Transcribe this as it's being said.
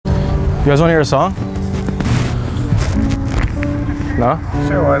You guys want to hear a song? No?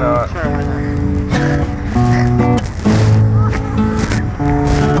 Sure, why not? Sure, why not?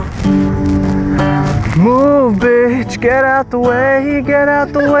 Move, bitch, get out the way, get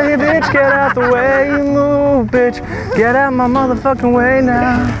out the way, bitch, get out the way, move, bitch, get out my motherfucking way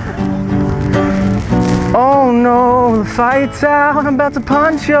now. Oh no, the fight's out, I'm about to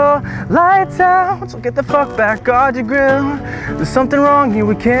punch your lights out, so get the fuck back, guard your grill. There's something wrong here,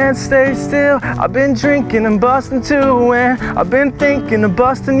 we can't stay still. I've been drinking and busting too, and I've been thinking of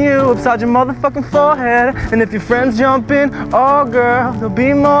busting you upside your motherfucking forehead. And if your friends jump in, oh girl, there'll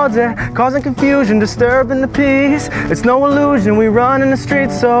be more dead, causing confusion, disturbing the peace. It's no illusion, we run in the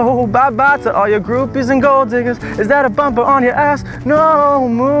streets, so bye-bye to all your groupies and gold diggers. Is that a bumper on your ass? No,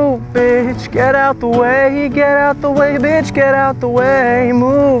 move, bitch, get out the way. Get out the way, bitch, get out the way.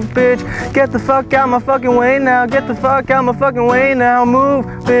 Move, bitch, get the fuck out my fucking way now. Get the fuck out my fucking way now. Move,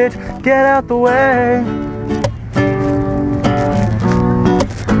 bitch, get out the way.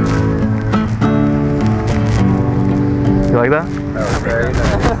 You like that? That was very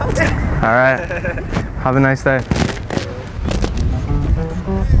nice. All right, have a nice day.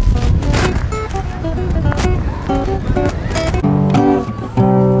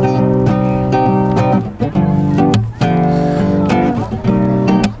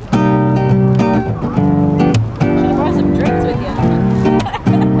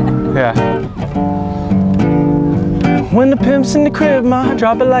 Yeah. When the pimp's in the crib, ma,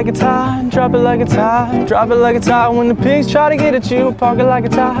 drop it like it's hot, drop it like it's hot, drop it like it's hot. When the pigs try to get at you, park it like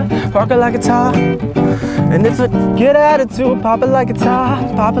it's hot, park it like it's hot. And if it get attitude, pop it like it's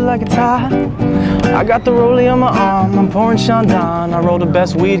hot, pop it like it's hot. I got the rollie on my arm, I'm pouring Chandon. I roll the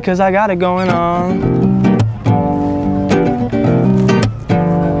best weed cause I got it going on.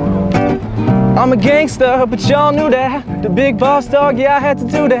 I'm a gangster, but y'all knew that. The big boss dog, yeah, I had to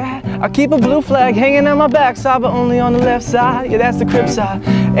do that. I keep a blue flag hanging on my backside, but only on the left side. Yeah, that's the crib side.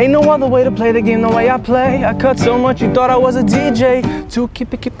 Ain't no other way to play the game the way I play. I cut so much you thought I was a DJ. Two,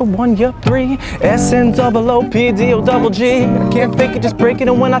 keep it 1, yup, 3. SNOOPDO double G. I can't fake it, just break it.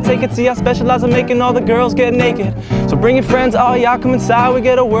 And when I take it, see, I specialize in making all the girls get naked. So bring your friends, all y'all come inside. We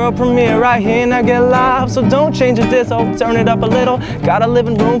get a world premiere right here, now get live. So don't change the disco, turn it up a little. Got a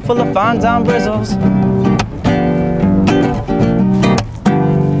living room full of fine dime brizzles.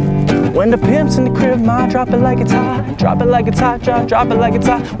 When the pimp's in the crib, ma, drop it like it's hot, drop it like it's hot, drop it like it's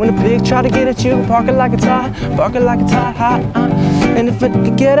hot. When the pigs try to get at you, park it like it's hot, park it like it's hot, hot. And if it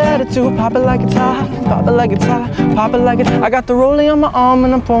could get attitude, pop it like it's hot, pop it like it's hot, pop it like it's. I got the rollie on my arm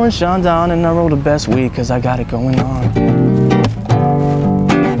and I'm pouring Chandon, and I roll the best weed cause I got it going on.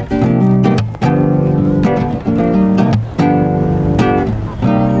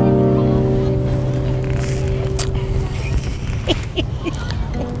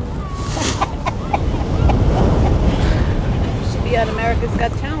 On America's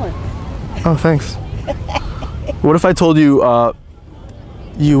Got Talent. Oh, thanks. What if I told you,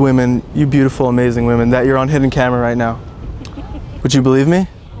 you women, you beautiful, amazing women, that you're on hidden camera right now? Would you believe me?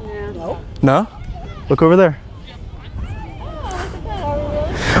 No. No? Look over there.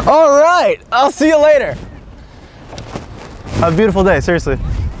 All right, I'll see you later. Have a beautiful day, seriously.